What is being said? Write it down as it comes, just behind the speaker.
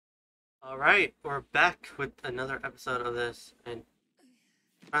Alright, we're back with another episode of this, and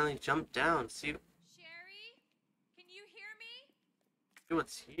finally jumped down. Sherry, can you hear me? See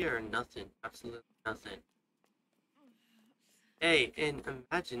what's here. Nothing. Absolutely nothing. Hey, and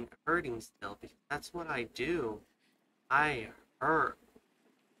imagine hurting still, because that's what I do. I hurt.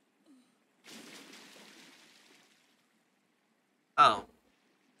 Oh,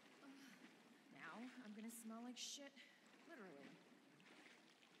 Now I'm gonna smell like shit, literally.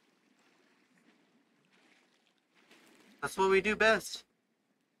 that's what we do best.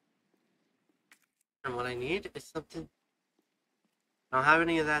 And what I need is something. I don't have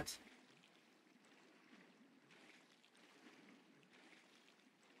any of that.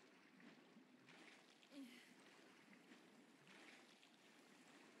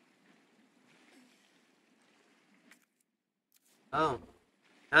 Oh,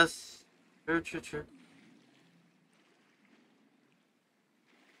 yes. True.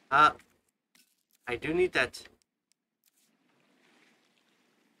 Uh, I do need that.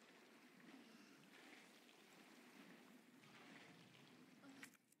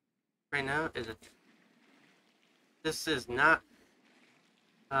 Right now, is it? This is not,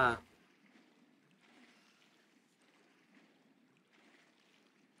 uh,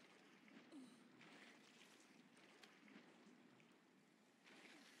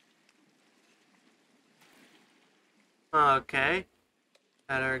 okay.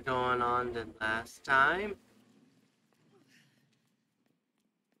 Better going on than last time.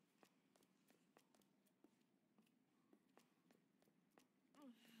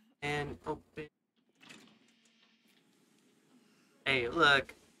 And open. Hey,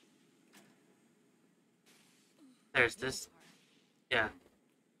 look. There's this. Yeah.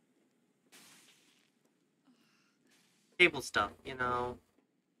 Cable stuff, you know.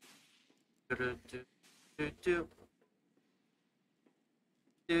 Do do do do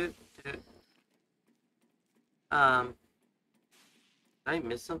do do. Um, did I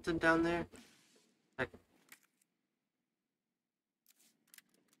miss something down there? Like,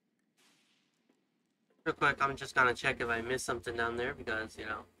 real quick, I'm just gonna check if I missed something down there because, you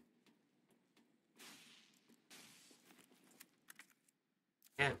know.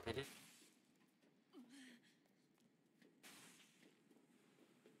 Yeah, I did.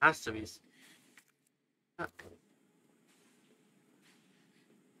 Has to be. Uh,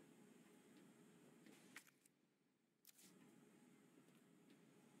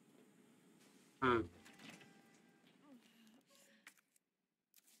 Hmm.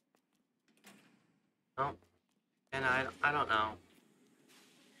 No. And I don't know.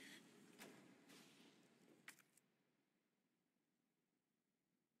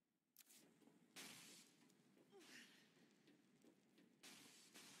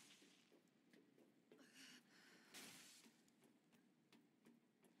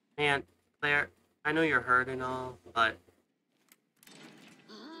 Man, Claire, I know you're hurt and all, but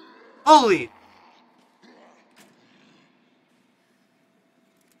holy!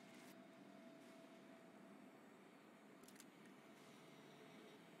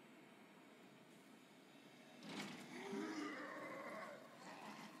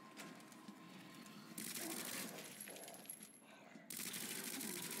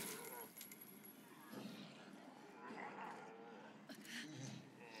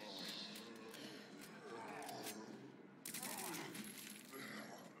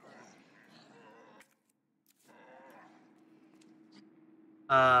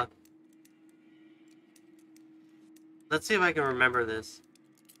 Uh, let's see if I can remember this.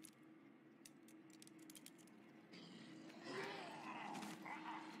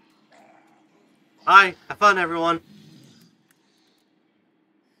 Hi, have fun, everyone.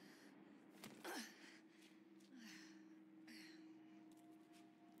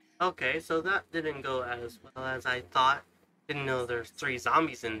 Okay, so that didn't go as well as I thought. Didn't know there's 3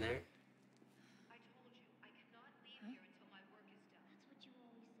 zombies in there. I told you, I cannot leave here until my work is done. That's what you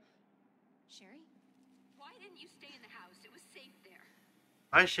always say. Sherry? Why didn't you stay in the house? It was safe there.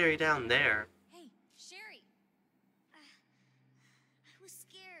 Why is Sherry down there? Hey, Sherry! I was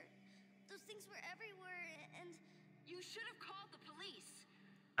scared. Those things were everywhere, and You should have called the police.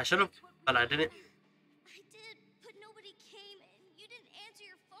 I should have, That's what we but I didn't. I did, but nobody came, and you didn't answer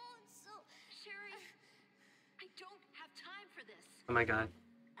your phone, so... Sherry, I don't have time for this. Oh my god.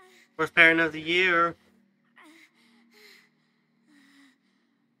 Worst parent of the year.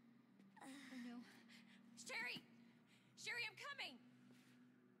 Oh no. Sherry! Sherry, I'm coming!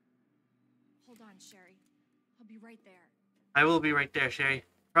 Hold on, Sherry. I'll be right there. I will be right there, Sherry.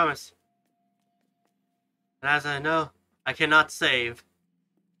 Promise. And as I know, I cannot save.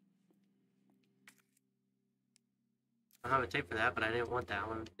 I don't have a tape for that, but I didn't want that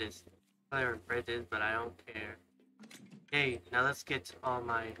one. This. Clair printed, but I don't care. Okay, now let's get all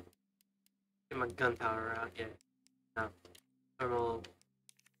my gunpowder out. Yeah. Now, thermal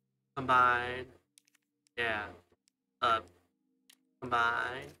combine. Yeah.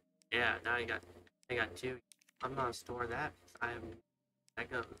 Combine. Yeah. Now I got two. I'm gonna store that. I have that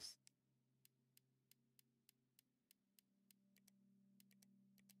goes.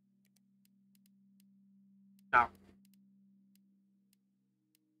 Oh.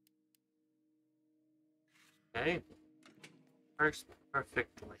 Okay. Works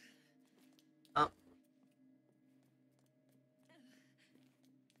perfectly. Oh.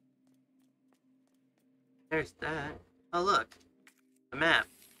 There's that. Oh look, the map.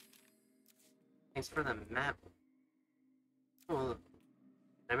 Thanks for the map. Oh, look.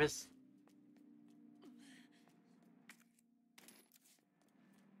 I miss.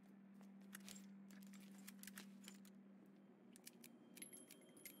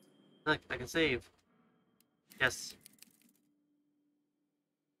 Look, I can save. Yes.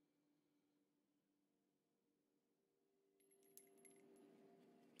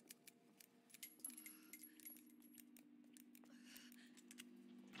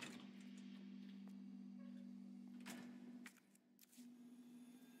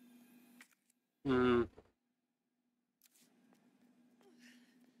 Hmm.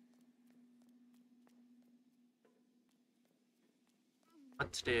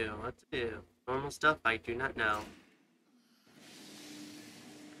 What to do? What to do? Normal stuff I do not know.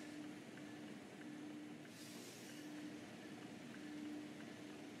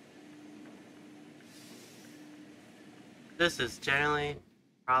 This is generally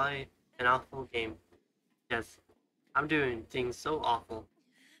probably an awful game. Yes, I'm doing things so awful.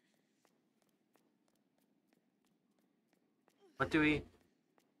 What do we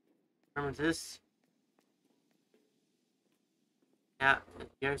remember this? Yeah,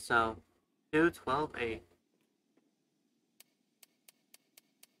 here so 2, 12, 8.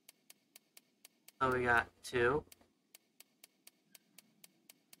 So we got 2,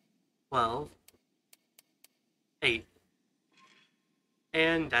 12, 8.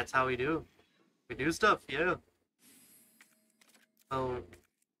 And that's how we do. We do stuff, yeah. So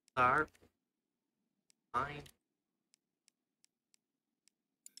start, fine.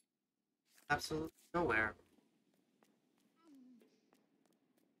 Absolutely nowhere.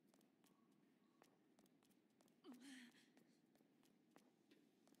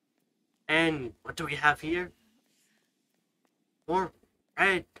 And what do we have here? More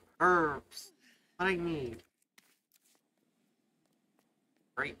red herbs. What I need.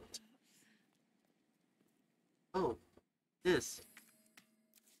 Great. Oh, this.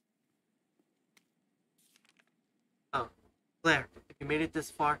 Oh, Claire, if you made it this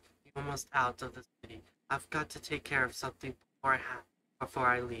far, you're almost out of the city. I've got to take care of something before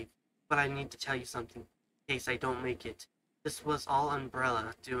I leave. But I need to tell you something, in case I don't make it. This was all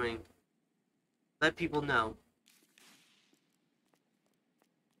Umbrella doing. Let people know.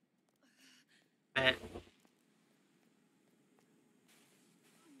 Bet.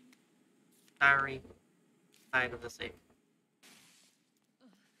 Diary. Side of the safe.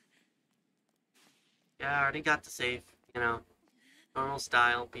 Yeah, I already got the safe. You know, normal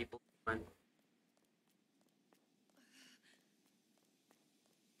style people doing.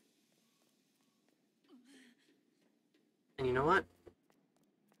 And you know what?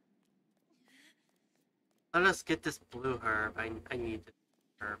 Let us get this blue herb. I need this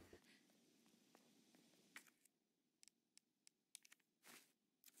herb.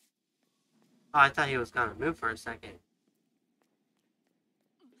 Oh, I thought he was gonna move for a second.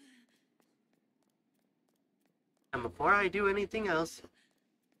 And before I do anything else,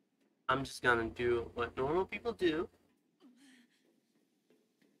 I'm just gonna do what normal people do.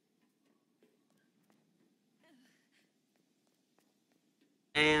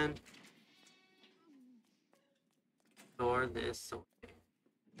 And store this away.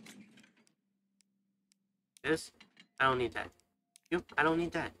 This, I don't need that. Yep, I don't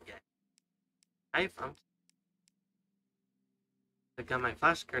need that yet. I got my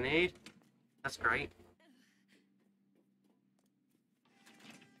flash grenade. That's great.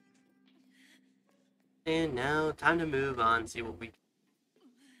 And now, time to move on. See what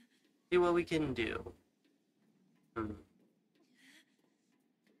we can do.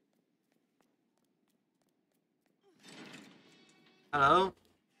 Hello?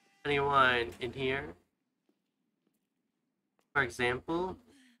 Anyone in here? For example?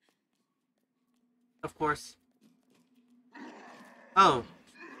 Of course. Oh.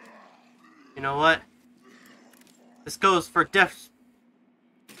 You know what? This goes for desperate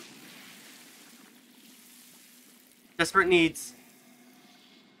needs.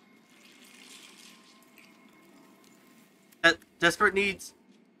 Desperate needs.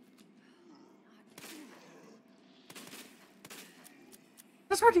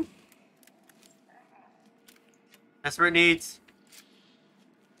 Desperate needs. Desperate needs.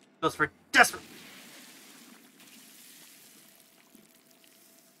 Goes for desperate.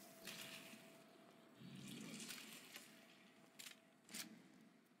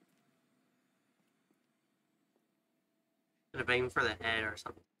 Could have aimed for the head or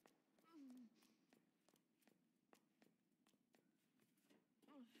something.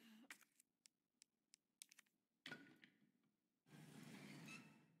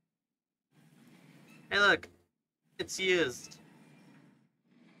 Hey, look. It's used.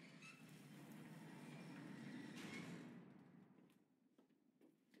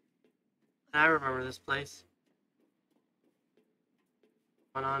 I remember this place.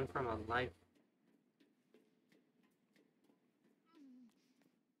 Went on from a life.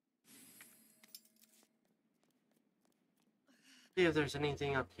 See if there's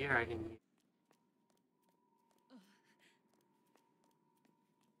anything up here I can use.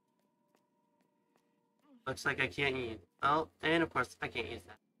 Looks like I can't use. Oh, and of course I can't use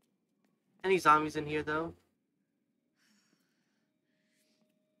that. Any zombies in here though?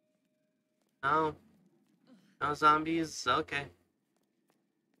 No. No zombies? Okay.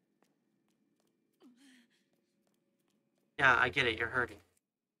 Yeah, I get it. You're hurting.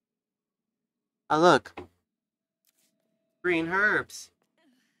 Oh, look. Green herbs.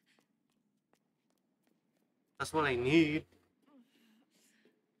 That's what I need.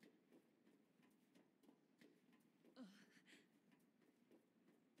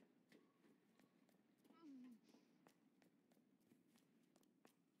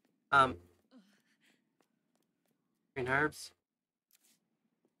 Um, green herbs.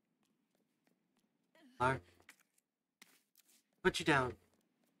 Alright. Put you down.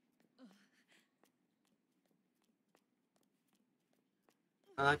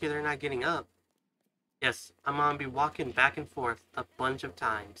 Lucky they're not getting up. Yes, I'm gonna be walking back and forth a bunch of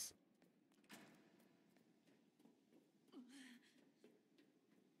times.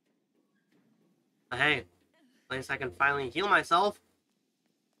 But hey, at least I can finally heal myself.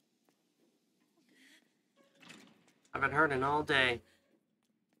 I've been hurting all day.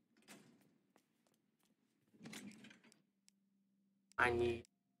 I need...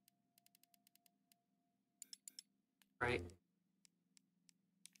 Right.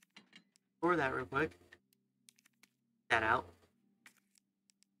 Pour that real quick. That out.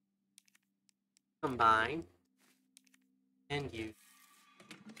 Combine. And use.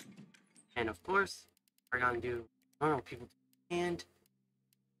 And of course, we're gonna do normal people. And...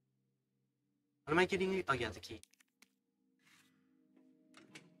 What am I getting? Oh yeah, the key.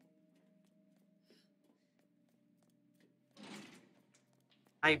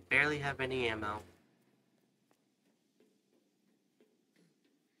 I barely have any ammo.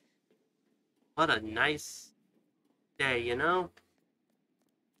 What a nice day, you know?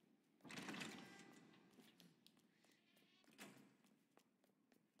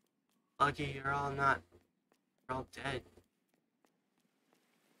 Lucky you're all not... You're all dead.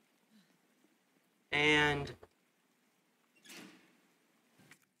 And...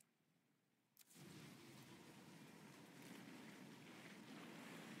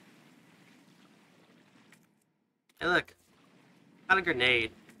 Hey look! Got a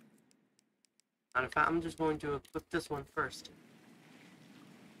grenade. Matter of fact, I'm just going to equip this one first.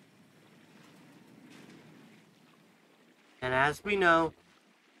 And as we know...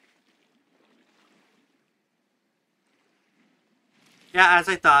 Yeah, as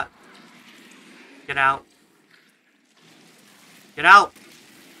I thought. Get out. Get out!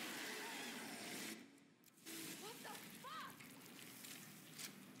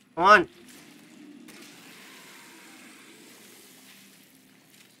 Come on!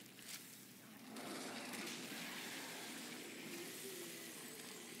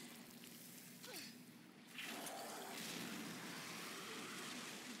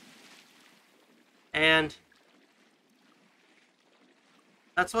 And...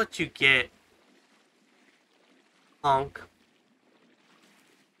 That's what you get. Honk.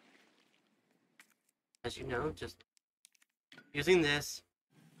 As you know, just... Using this...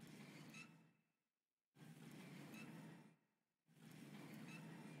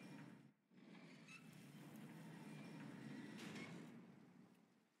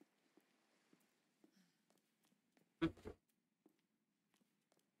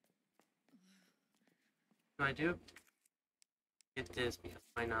 What do I do? Get this, because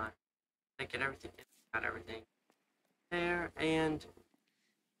why not? I get everything. Got everything. There, and...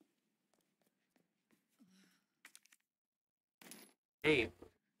 Hey,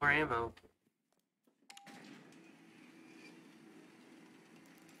 more ammo.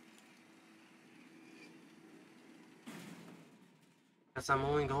 Guess I'm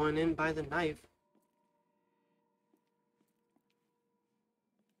only going in by the knife.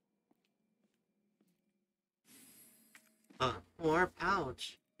 More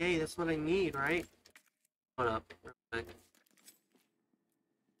pouch. Yay, that's what I need, right? Hold up, real quick.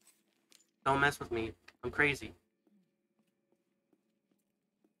 Don't mess with me. I'm crazy.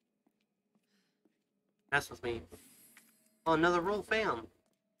 Mess with me. Oh, another roll, fam.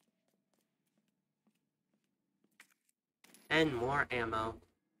 And more ammo.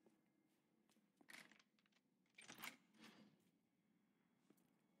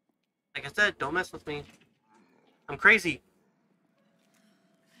 Like I said, don't mess with me. I'm crazy.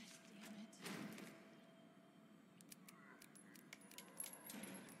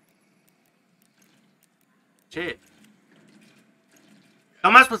 Shit.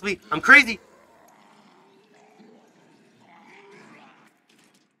 Don't mess with me. I'm crazy.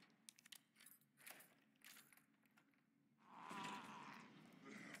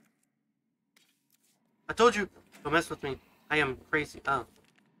 I told you. Don't mess with me. I am crazy. Oh.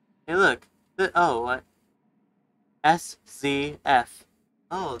 Hey, look. Oh, what? SZF.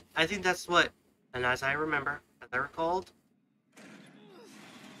 Oh, I think that's what. And as I remember, as I recalled.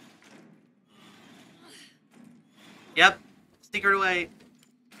 Yep. Stickered away.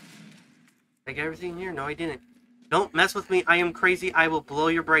 Did I get everything here? No, I didn't. Don't mess with me. I am crazy. I will blow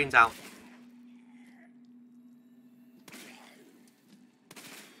your brains out.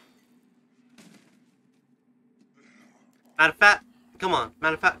 Matter of fact, come on.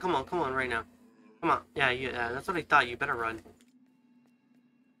 Matter of fact, come on right now. Come on. Yeah, that's what I thought. You better run.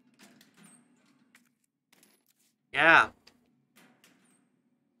 Yeah.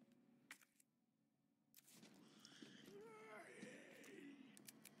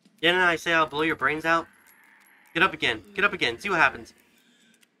 Didn't I say I'll blow your brains out? Get up again. Get up again. See what happens.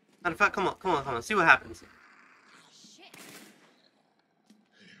 Matter of fact, come on. See what happens. Shit.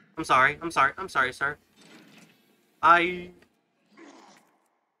 I'm sorry, sir.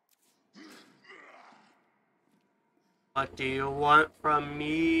 What do you want from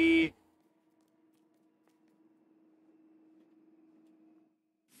me?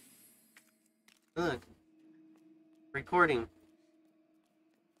 Look. Recording.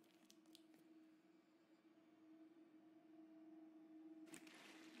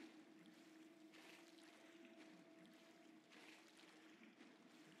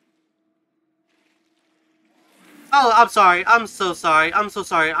 Oh, I'm sorry. I'm so sorry. I'm so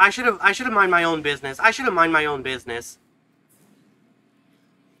sorry. I should have mind my own business. I should have mind my own business.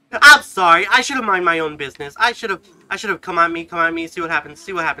 I'm sorry. I should have mind my own business. I should have come at me, see what happens,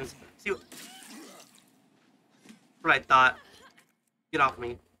 see what happens. See what I thought. Get off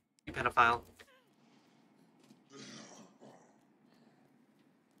me, you pedophile.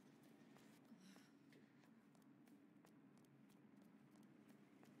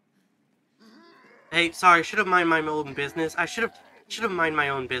 Hey, sorry, should have mind my own business. I should have mind my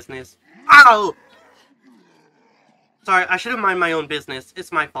own business. Ow! Sorry, I should have mind my own business.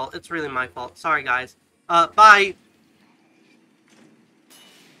 It's my fault. It's really my fault. Sorry, guys. Bye.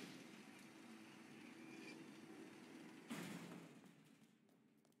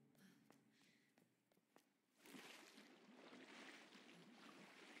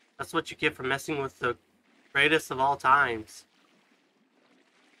 That's what you get for messing with the greatest of all times.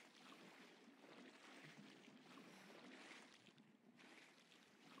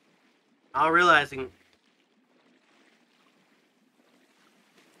 Now realizing...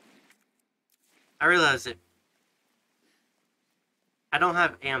 I realize it. I don't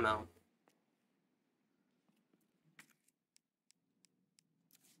have ammo.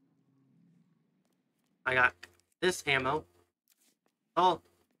 I got this ammo. Oh.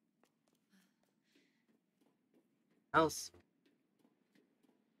 Else.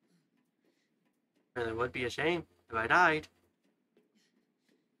 Really would be a shame if I died.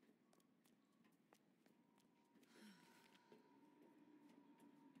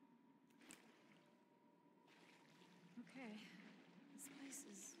 Okay. This place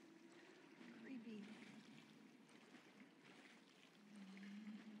is creepy.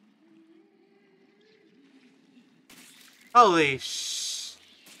 Holy sh!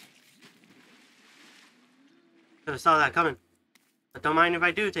 Should have saw that coming. But don't mind if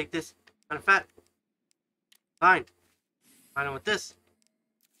I do take this. Matter of fact. Fine. Fine with this.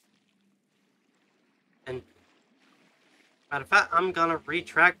 And matter of fact, I'm gonna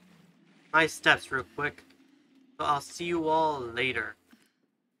retract my steps real quick. So I'll see you all later.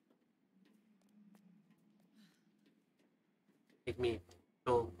 Make me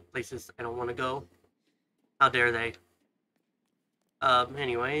go places I don't want to go. How dare they?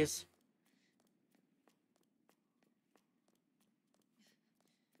 Anyways.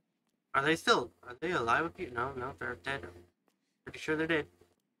 Are they still? Are they alive with you? No, no, they're dead. Pretty sure they're dead.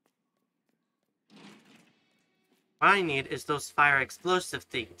 What I need is those fire explosive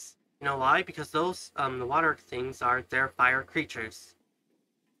things. You know why? Because those, the water things are their fire creatures.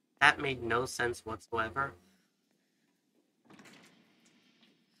 That made no sense whatsoever.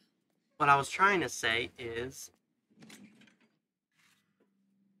 What I was trying to say is,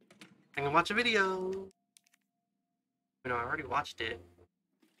 I can watch a video. You know, I already watched it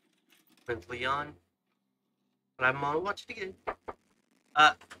with Leon, but I'm gonna watch it again.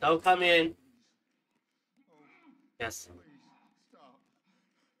 Don't come in. Yes.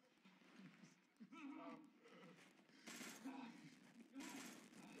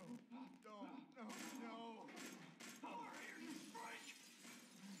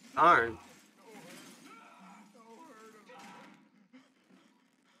 Darn.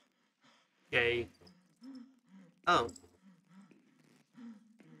 Yay. Oh.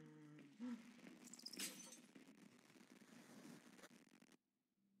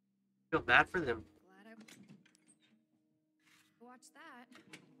 Feel bad for them. Glad I watched that.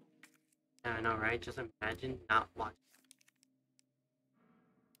 Yeah, I know, right? Just imagine not watching.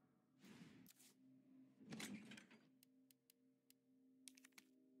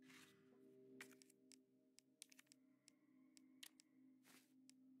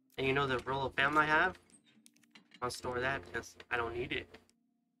 And you know the roll of fam I have? I'll store that because I don't need it.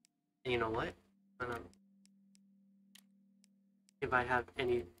 And you know what? If I have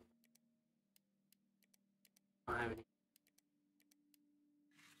any, I don't have any.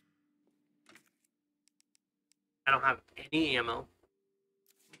 I don't have any ammo.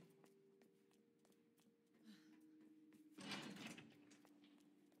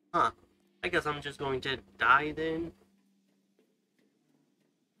 Huh. I guess I'm just going to die then.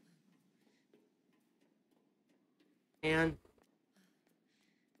 And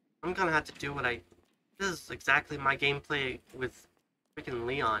I'm gonna have to do what I... This is exactly my gameplay with freaking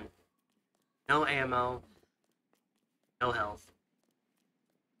Leon. No ammo. No health.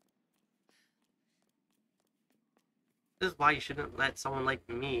 This is why you shouldn't let someone like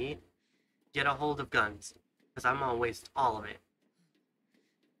me get a hold of guns. Because I'm gonna waste all of it.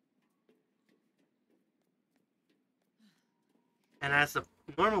 And as a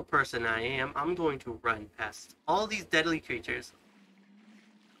normal person I am, I'm going to run past all these deadly creatures.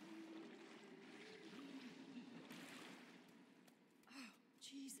 Oh,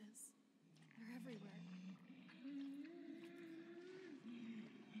 Jesus. They're everywhere.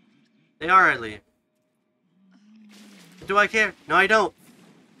 They are ugly. Do I care? No, I don't.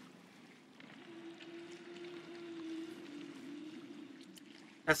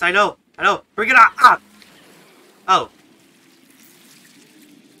 Yes, I know. I know. Bring it on. Ah! Oh.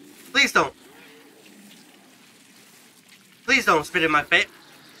 Please don't. Please don't spit in my face.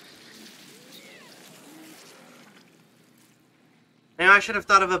 Man, I should have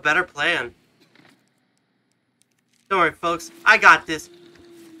thought of a better plan. Don't worry, folks. I got this.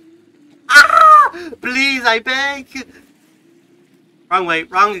 Ah! Please, I beg. Wrong way.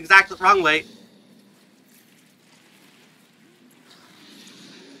 Exactly wrong way.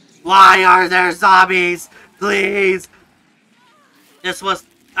 Why are there zombies? Please. This was...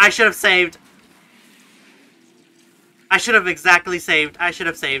 I should have saved. I should have exactly saved. I should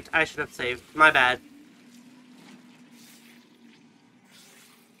have saved. My bad.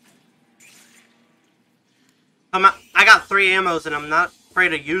 I got 3 ammos and I'm not afraid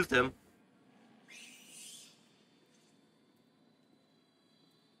to use them.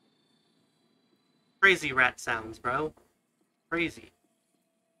 Crazy rat sounds, bro. Crazy.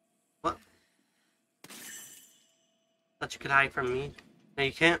 What? Thought you could hide from me. No,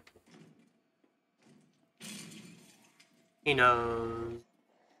 you can't. He knows.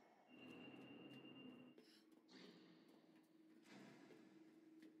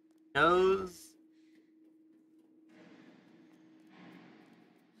 Knows.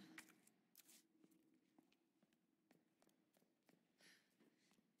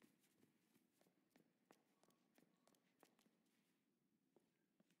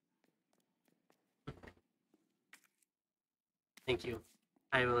 Thank you.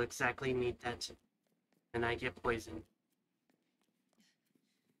 I will exactly need that. And I get poisoned.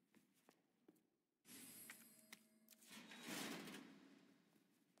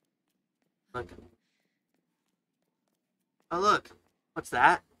 Look. Oh, look. What's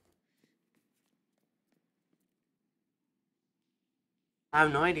that? I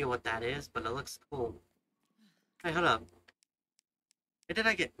have no idea what that is, but it looks cool. Hey, hold up. Where did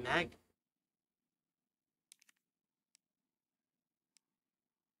I get mag?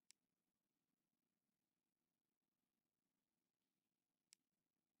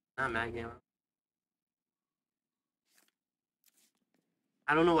 Not mag ammo.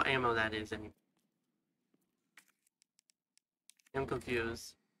 I don't know what ammo that is anymore. I'm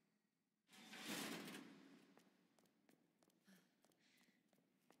confused.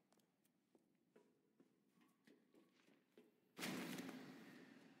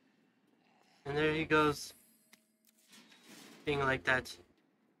 And there he goes. Being like that.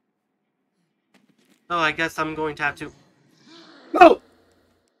 Oh, I guess I'm going to have to... No!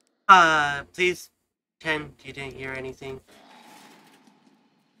 Please, Ken, you didn't hear anything?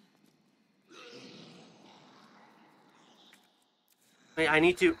 Wait, I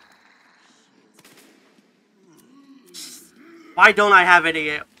need to... Why don't I have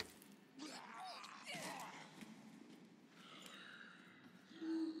any...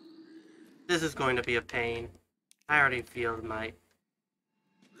 This is going to be a pain. I already feel my...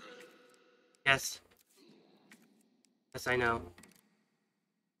 Yes. Yes, I know.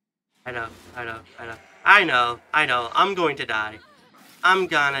 I know. I'm going to die. I'm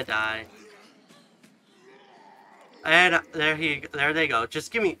gonna die. And there they go.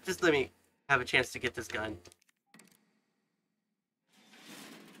 Just let me have a chance to get this gun.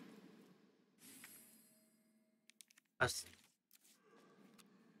 Us.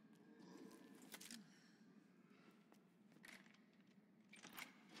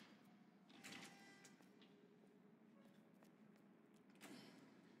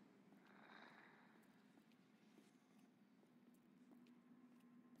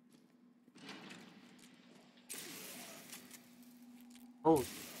 Oh.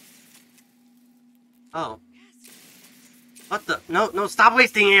 Oh. What the? No, stop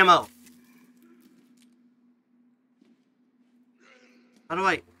wasting ammo! How do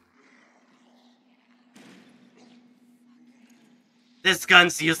I... This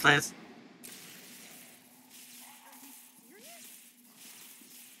gun's useless.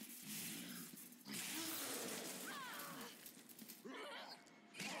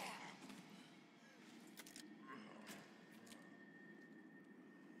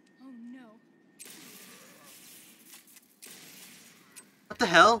 Oh no. What the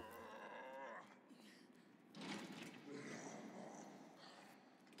hell?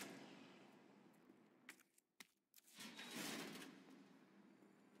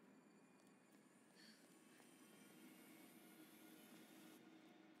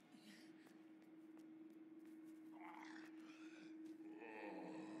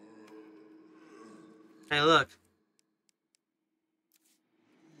 Hey, look.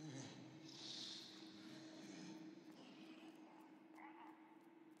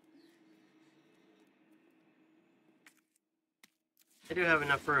 I do have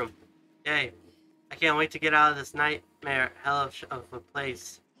enough room. Yay. I can't wait to get out of this nightmare hell of a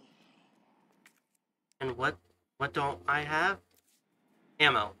place. And what don't I have?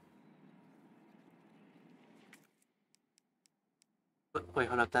 Ammo. Wait,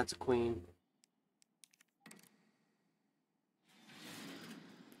 hold up, that's a queen.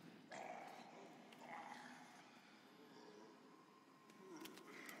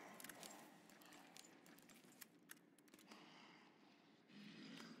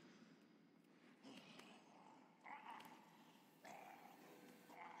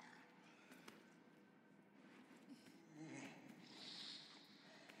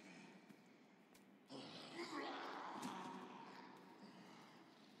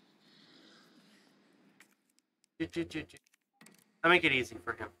 I make it easy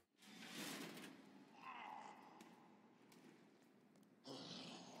for him.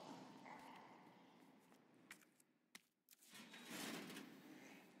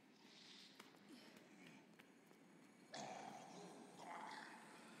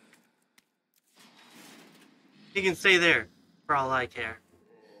 He can stay there, for all I care.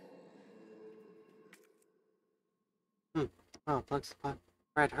 Oh, plugs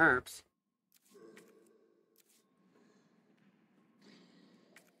red herbs.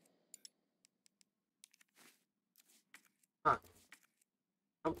 Huh.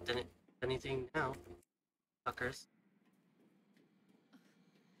 Oh, didn't anything now. Fuckers.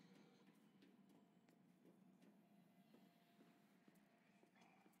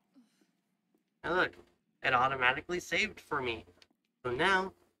 Now look, it automatically saved for me. So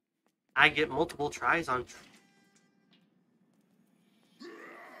now, I get multiple tries on...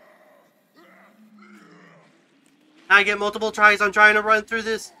 I get multiple tries on trying to run through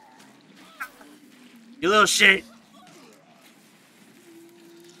this. You little shit.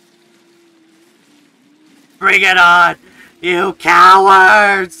 Bring it on! You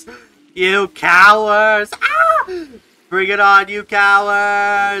cowards! You cowards! Ah! Bring it on, you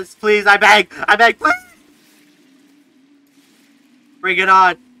cowards! Please, I beg, please! Bring it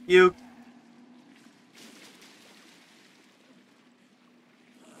on! You.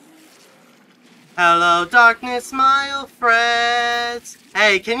 Hello, darkness, my old friends.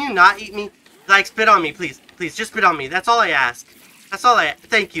 Hey, can you not eat me? Like, spit on me, please. Please, just spit on me. That's all I ask. That's all I...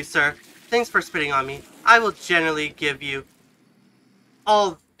 Thank you, sir. Thanks for spitting on me. I will generally give you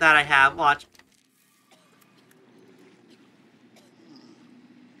all that I have. Watch.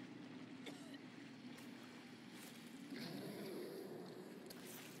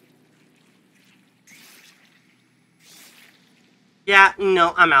 Yeah,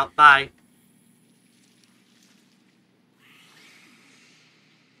 no, I'm out. Bye.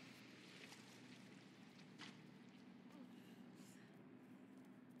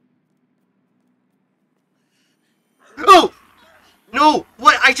 Oh! No!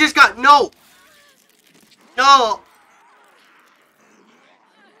 What? I just got... No! No!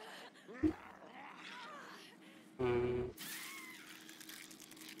 Hmm.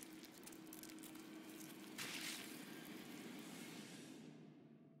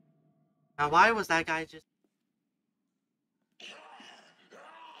 Now, why was that guy just...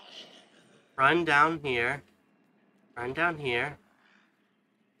 Run down here. Run down here.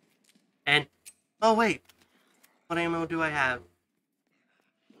 And... Oh, wait. What ammo do I have?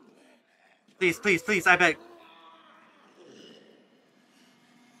 Please, please, please, I beg.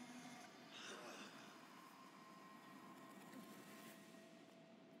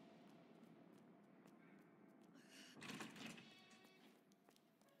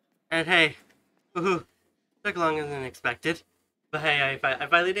 And hey, woohoo, took longer than expected. But hey, I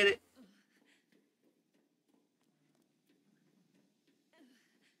finally did it.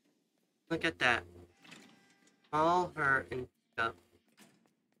 Look at that. All her and up.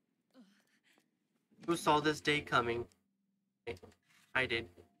 Who saw this day coming? I did.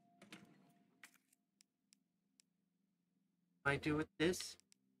 What do I do with this?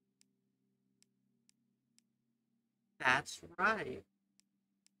 That's right.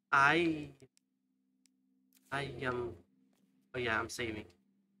 I, oh yeah, I'm saving.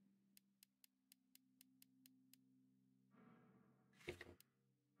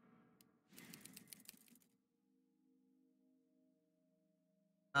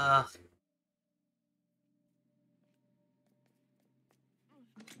 Ugh.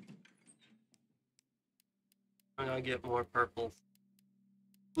 I'm gonna get more purples.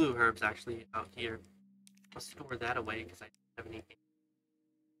 Blue herbs actually out here. I'll store that away because I don't have any.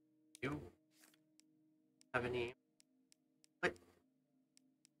 You have any? What?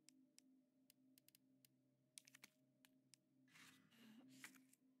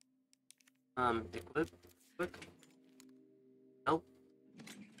 Equip. Nope.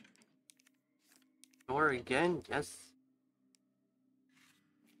 Store again. Yes.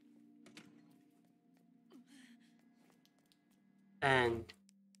 And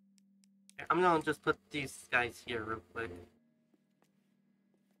I'm gonna just put these guys here real quick.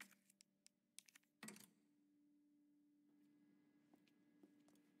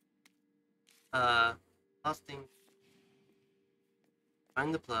 Busting.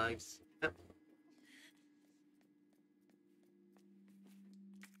 Find the plugs. Yep.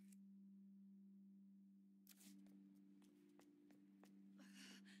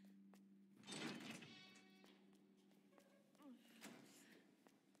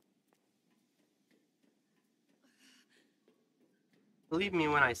 Believe me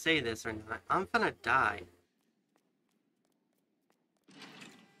when I say this or not, I'm gonna die.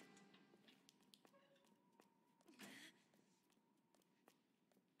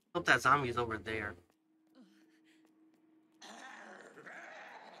 Hope that zombie's over there.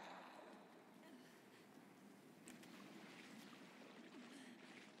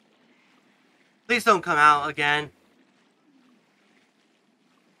 Please don't come out again.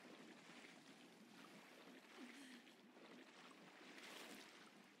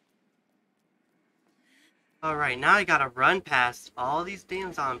 Alright, now I gotta run past all these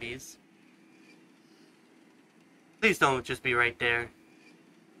damn zombies. Please don't just be right there.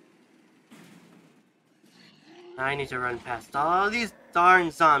 I need to run past all these darn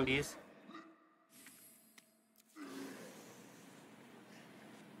zombies.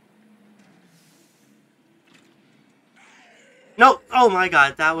 No! Oh my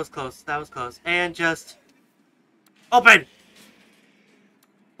god, that was close. That was close. And just... Open!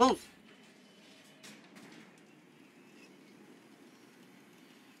 Close!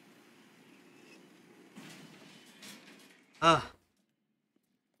 Ugh.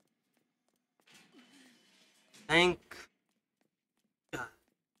 Thank God.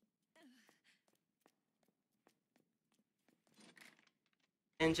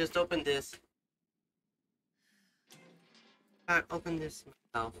 And just open this. I open this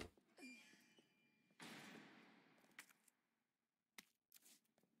myself.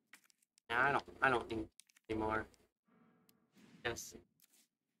 Yeah, I don't think anymore. Yes.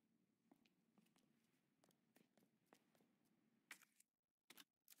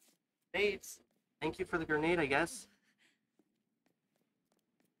 Grenades. Thank you for the grenade, I guess.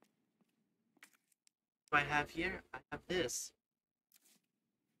 What do I have here? I have this.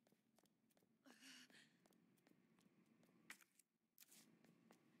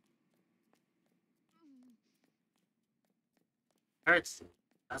 Hurts,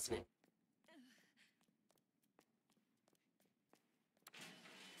 doesn't it?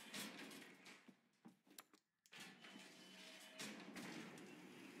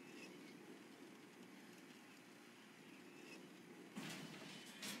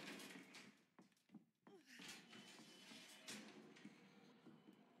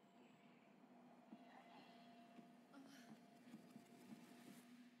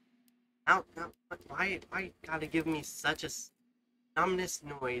 Ow, no, why you gotta give me such a ominous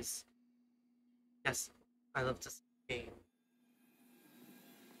noise? Yes, I love this game.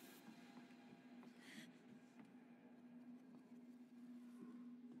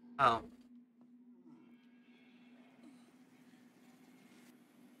 Oh.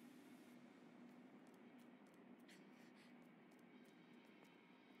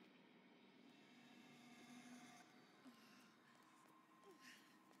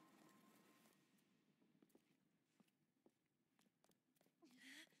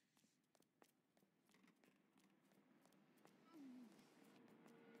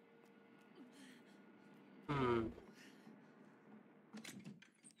 Hmm.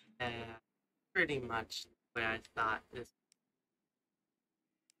 Yeah, pretty much the way I thought this.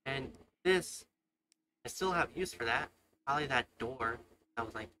 And this, I still have use for that. Probably that door that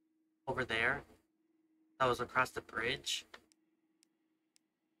was like over there. That was across the bridge.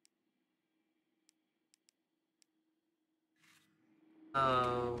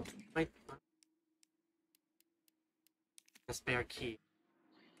 Oh, my a spare key.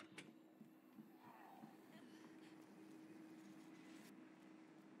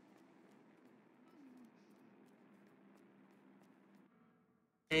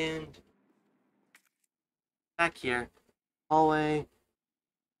 And back here, hallway.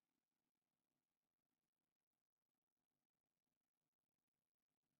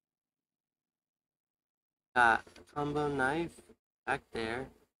 Got a combo knife back there.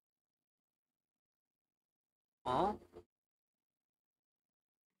 Well,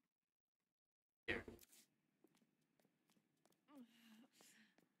 here.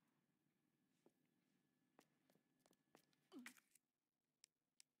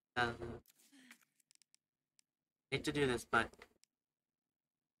 Hate to do this, but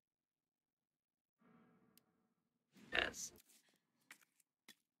yes.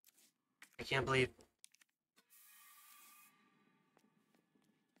 I can't believe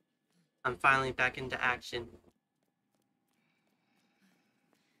I'm finally back into action.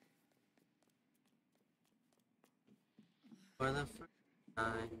 For the first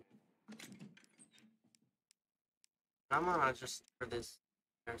time. I'm gonna just for this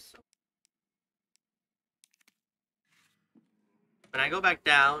there, so when I go back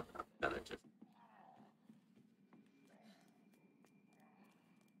down, I'm gonna just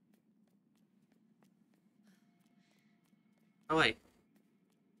oh wait.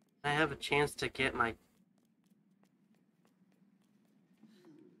 I have a chance to get my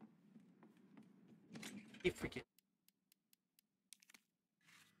keep forgetting.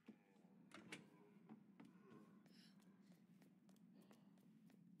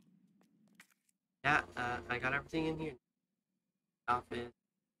 Yeah, I got everything in here. Office,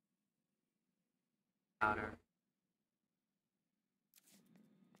 powder.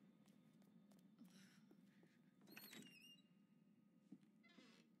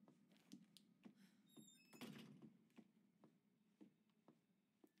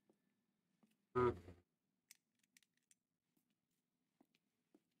 Hmm.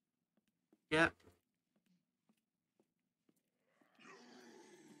 Yeah.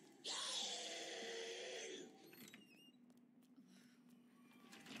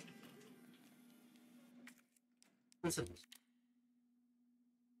 Listen.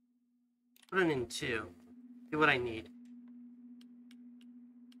 Put it in two. See what I need.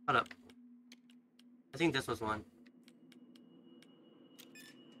 Hold up. I think this was one.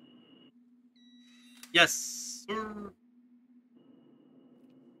 Yes, sir.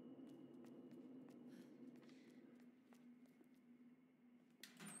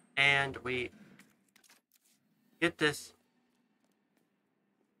 And we get this.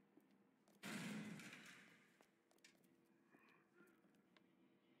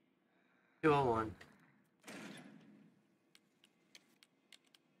 201.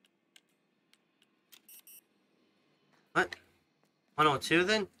 What? 102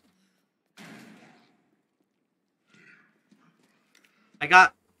 then?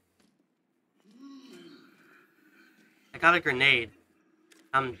 I got a grenade.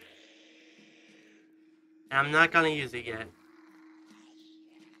 And I'm not gonna use it yet.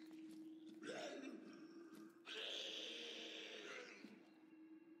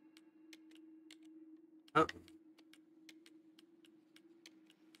 Oh.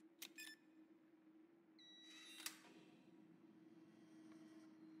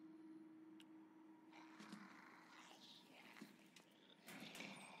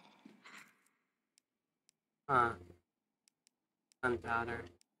 Huh. Gunpowder.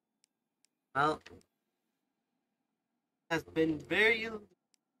 Well, has been very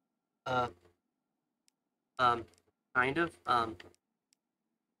uh um kind of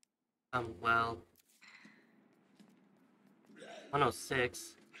well,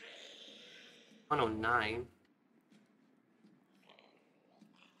 106, 109.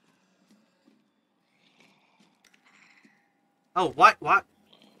 Oh, what?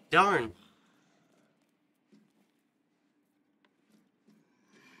 Darn.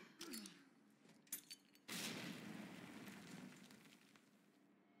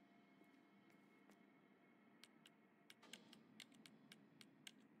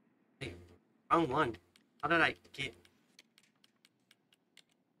 Hey, wrong one. How did I get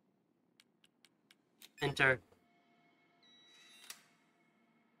enter?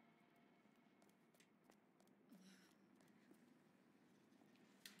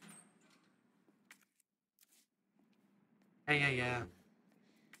 Yeah.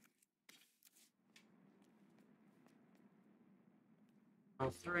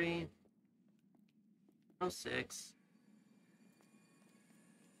 103, 106.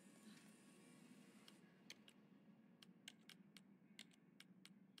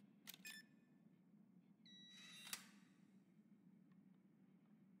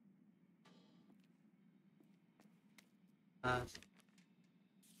 Uh,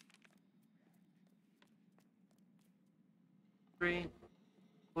 3,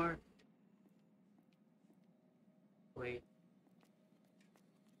 4. Wait.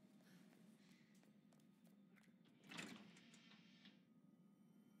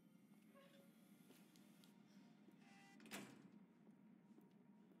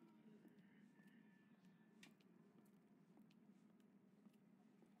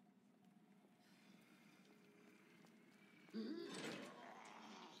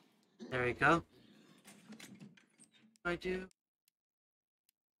 There we go. What do I do?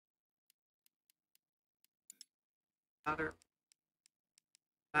 Powder.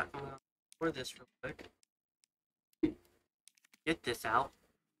 I'm gonna pour this real quick. Get this out.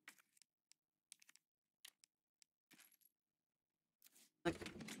 Like,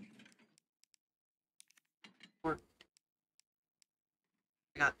 more.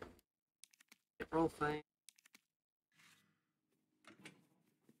 I got it roll thing.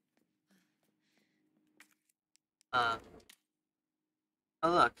 Uh.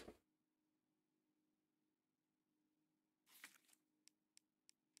 Oh look.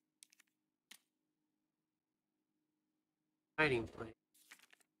 Hiding place.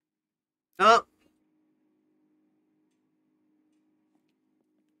 Oh.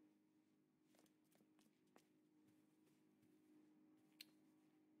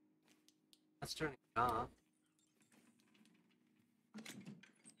 That's turning it off.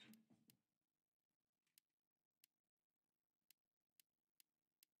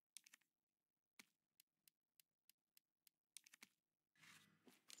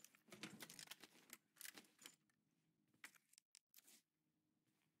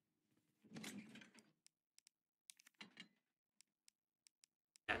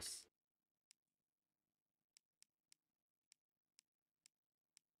 Yes.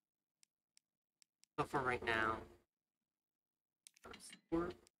 So for right now, store.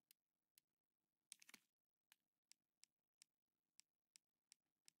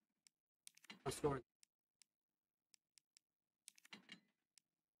 I'll store.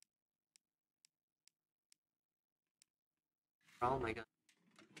 Oh my god.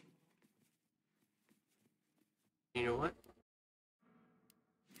 You know what?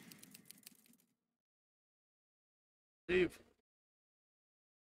 Save.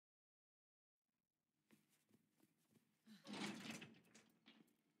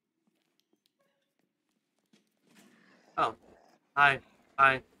 Oh. Hi.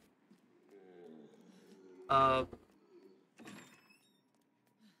 Hi. Uh.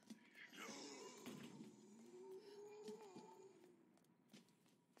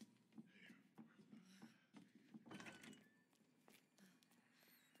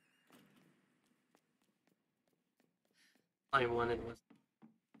 All I wanted was...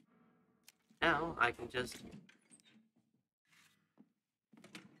 Now, I can just...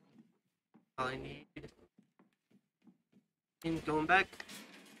 All I need... And going back...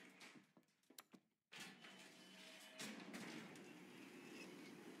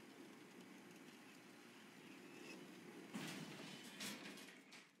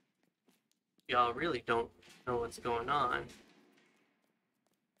 Y'all really don't know what's going on.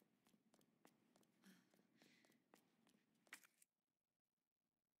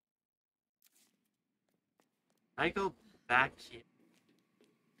 I go back here.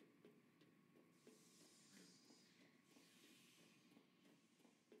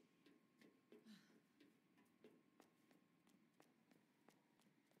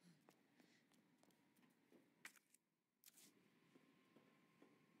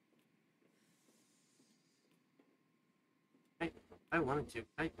 I wanted to.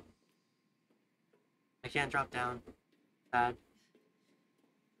 I can't drop down. Bad.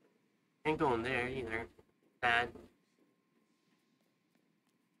 Can't go in there either. Bad. To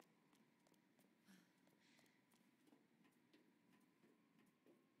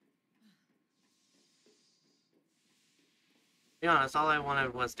be honest, all I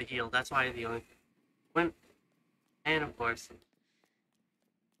wanted was to heal. That's why the only went. And of course,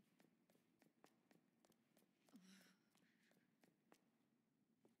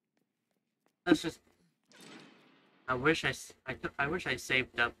 let's just. I wish I wish I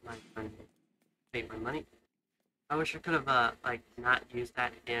saved up my money. Save my money. I wish I could have like not used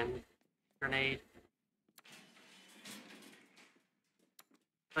that hand grenade.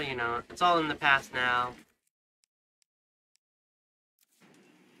 But you know, it's all in the past now.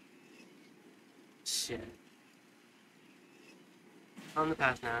 Shit. On the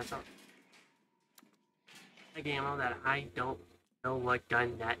past now. It's all a ammo that I don't know what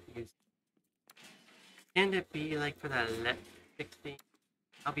gun that uses. Can it be like for that electric thing?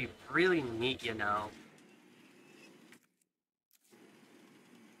 That'll be really neat, you know.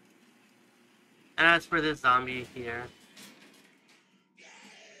 And as for this zombie here,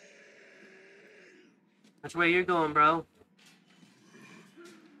 which way you going, bro?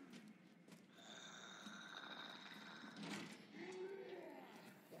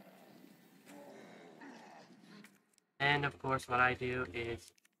 And of course, what I do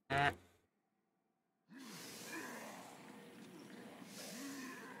is that.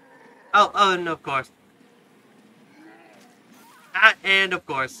 Oh, and of course. And of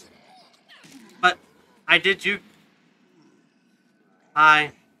course. But I did you.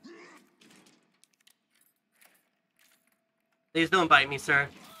 Hi. Please don't bite me, sir.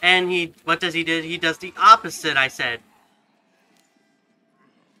 And what does he do? He does the opposite, I said.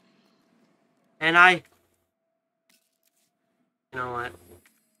 And you know what?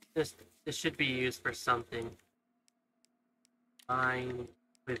 This should be used for something. Fine.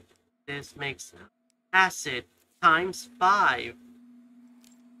 With this makes acid times 5.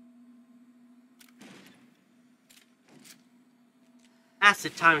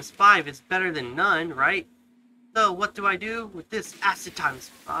 Acid times 5 is better than none, right? So what do I do with this acid times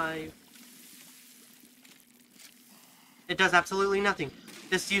 5? It does absolutely nothing.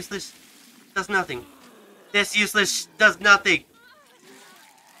 This useless does nothing. This useless does nothing.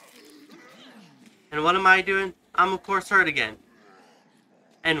 And what am I doing? I'm of course hurt again.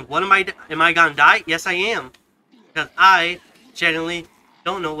 And what am I gonna die? Yes, I am. Because I genuinely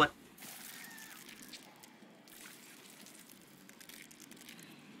don't know what.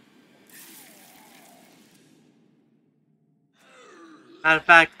 Matter of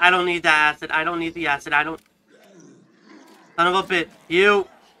fact, I don't need that acid. I don't need the acid. I don't. Son of a bitch. You.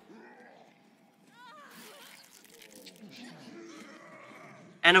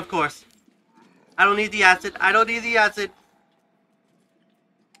 And of course, I don't need the acid. I don't need the acid.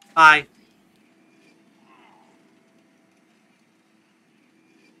 Bye.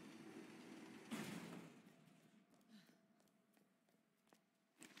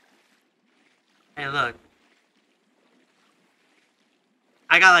 Hey, look.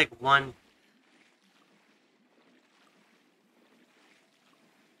 I got like one.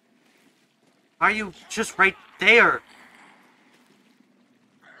 Why are you just right there?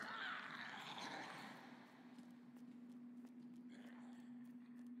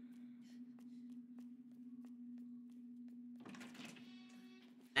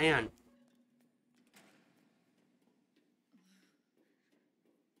 Man.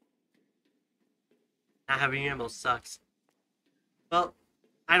 Not having ammo sucks. Well,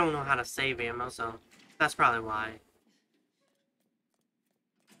 I don't know how to save ammo, so that's probably why.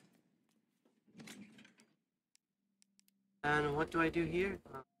 And what do I do here?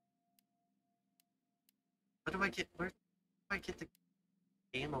 What do I get? Where do I get the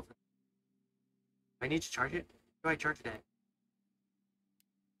game over? I need to charge it? Where do I charge it at?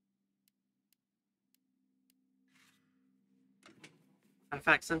 In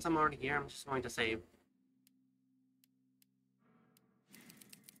fact, since I'm already here, I'm just going to save.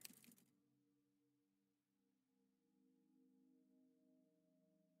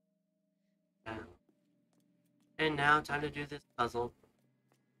 Yeah. And now, time to do this puzzle.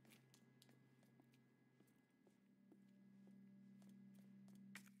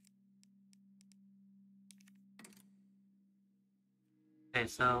 Okay,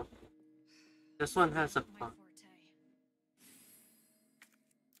 so this one has a My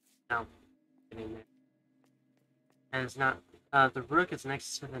no, forte. getting there. And it's not. The rook is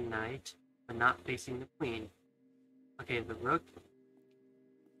next to the knight, but not facing the queen. Okay, the rook.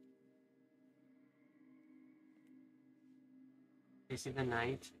 Facing the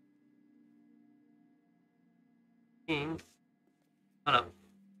knight. King. Hold up.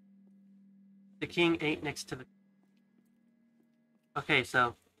 The king ain't next to the. Okay,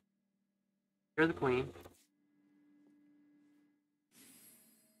 so you're the queen.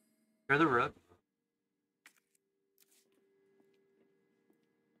 You're the rook.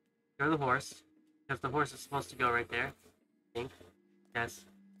 You're the horse. Because the horse is supposed to go right there. I think. Yes.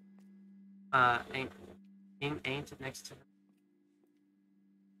 Ain't king ain't next to the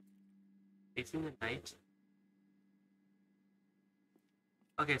facing the knight.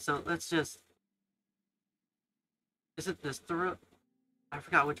 Okay, so let's just. Is it this the rook? I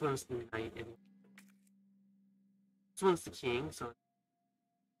forgot which one's the knight. This one's the king, so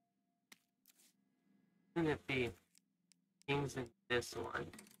shouldn't it be kings in this one?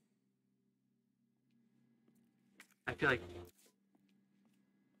 I feel like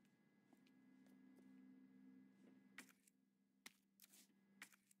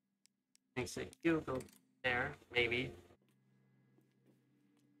makes it you go there, maybe.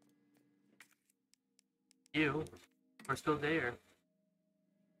 You are still there.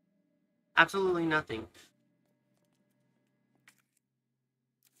 Absolutely nothing.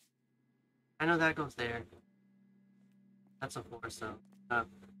 I know that goes there. That's a four, so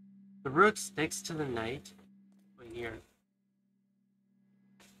the rook's next to the knight. Wait here.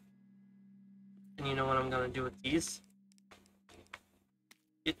 And you know what I'm gonna do with these?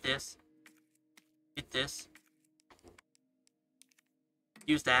 Get this. Get this.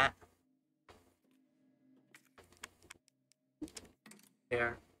 Use that.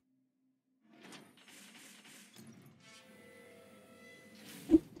 There.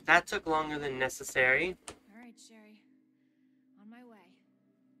 That took longer than necessary. All right, Sherry. On my way.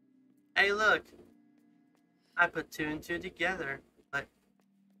 Hey, look. I put two and two together. But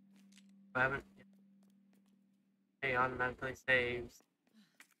I haven't. Hey, automatically saves.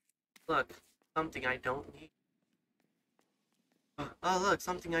 Look, something I don't need. Oh, look,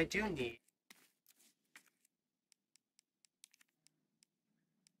 something I do need.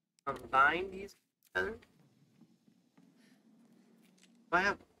 Combine these together. Do I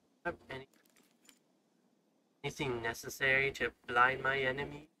have anything necessary to blind my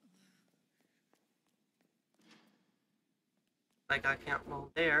enemy? Like I can't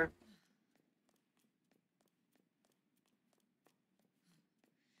roll there.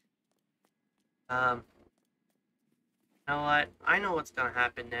 You know what? I know what's gonna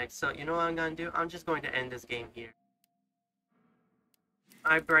happen next. So you know what I'm gonna do? I'm just going to end this game here.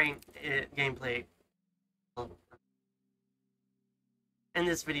 My brain gameplay. Will end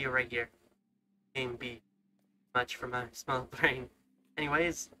this video right here. Game B. Much for my small brain.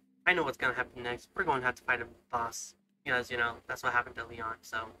 Anyways, I know what's gonna happen next. We're going to have to fight a boss. Because, you know, that's what happened to Leon,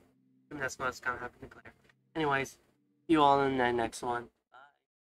 so that's what's gonna happen to Claire. Anyways, see you all in the next one.